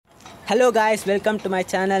Hello guys, welcome to my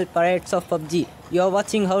channel Pirates of PUBG. You are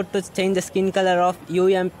watching how to change the skin color of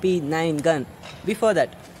ump9 gun. Before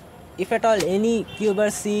that, if at all any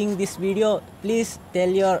cubers seeing this video, please tell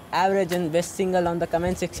your average and best single on the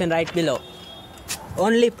comment section right below.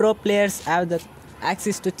 Only pro players have the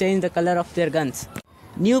access to change the color of their guns.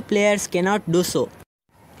 New players cannot do so.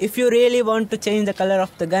 If you really want to change the color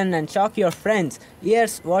of the gun and shock your friends,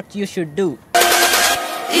 here's what you should do.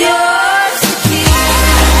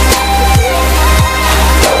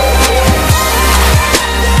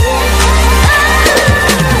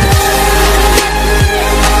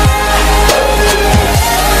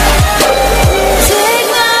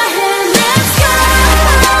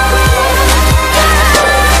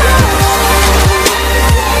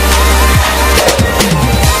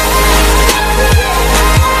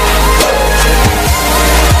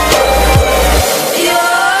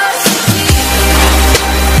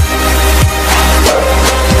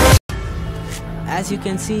 As you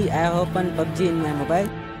can see, I have opened PUBG in my mobile.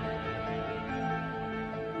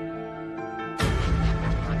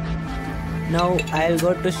 Now I'll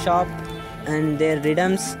go to shop and their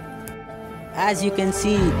redeems. As you can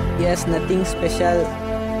see, here's nothing special,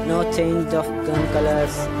 no change of gun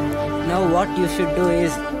colors. Now what you should do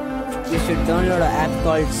is, you should download an app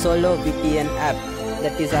called Solo VPN app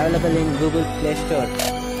that is available in Google Play Store.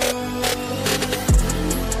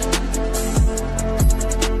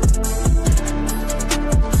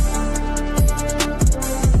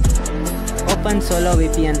 Open Solo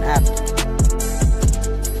VPN app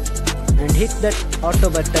and hit that auto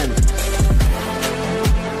button,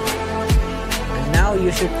 and now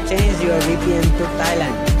you should change your VPN to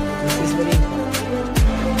Thailand. This is very important.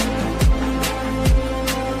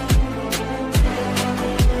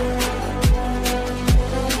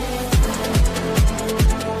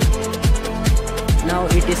 Now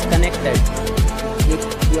it is connected.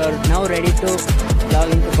 You are now ready to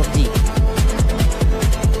log into PUBG.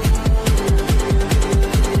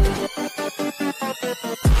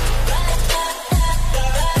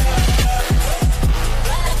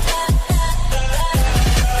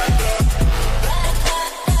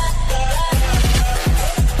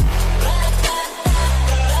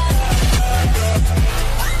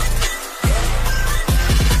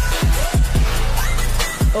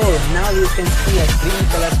 Oh, now you can see a green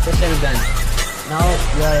color special gun. Now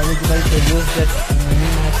you are eligible to use that in mini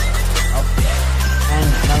match, and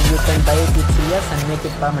now you can buy it with Surya and make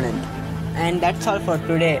it permanent. And that's all for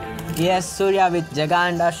today. Here's Surya with Jaga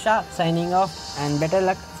and Asha signing off, and better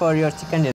luck for your chicken dinner.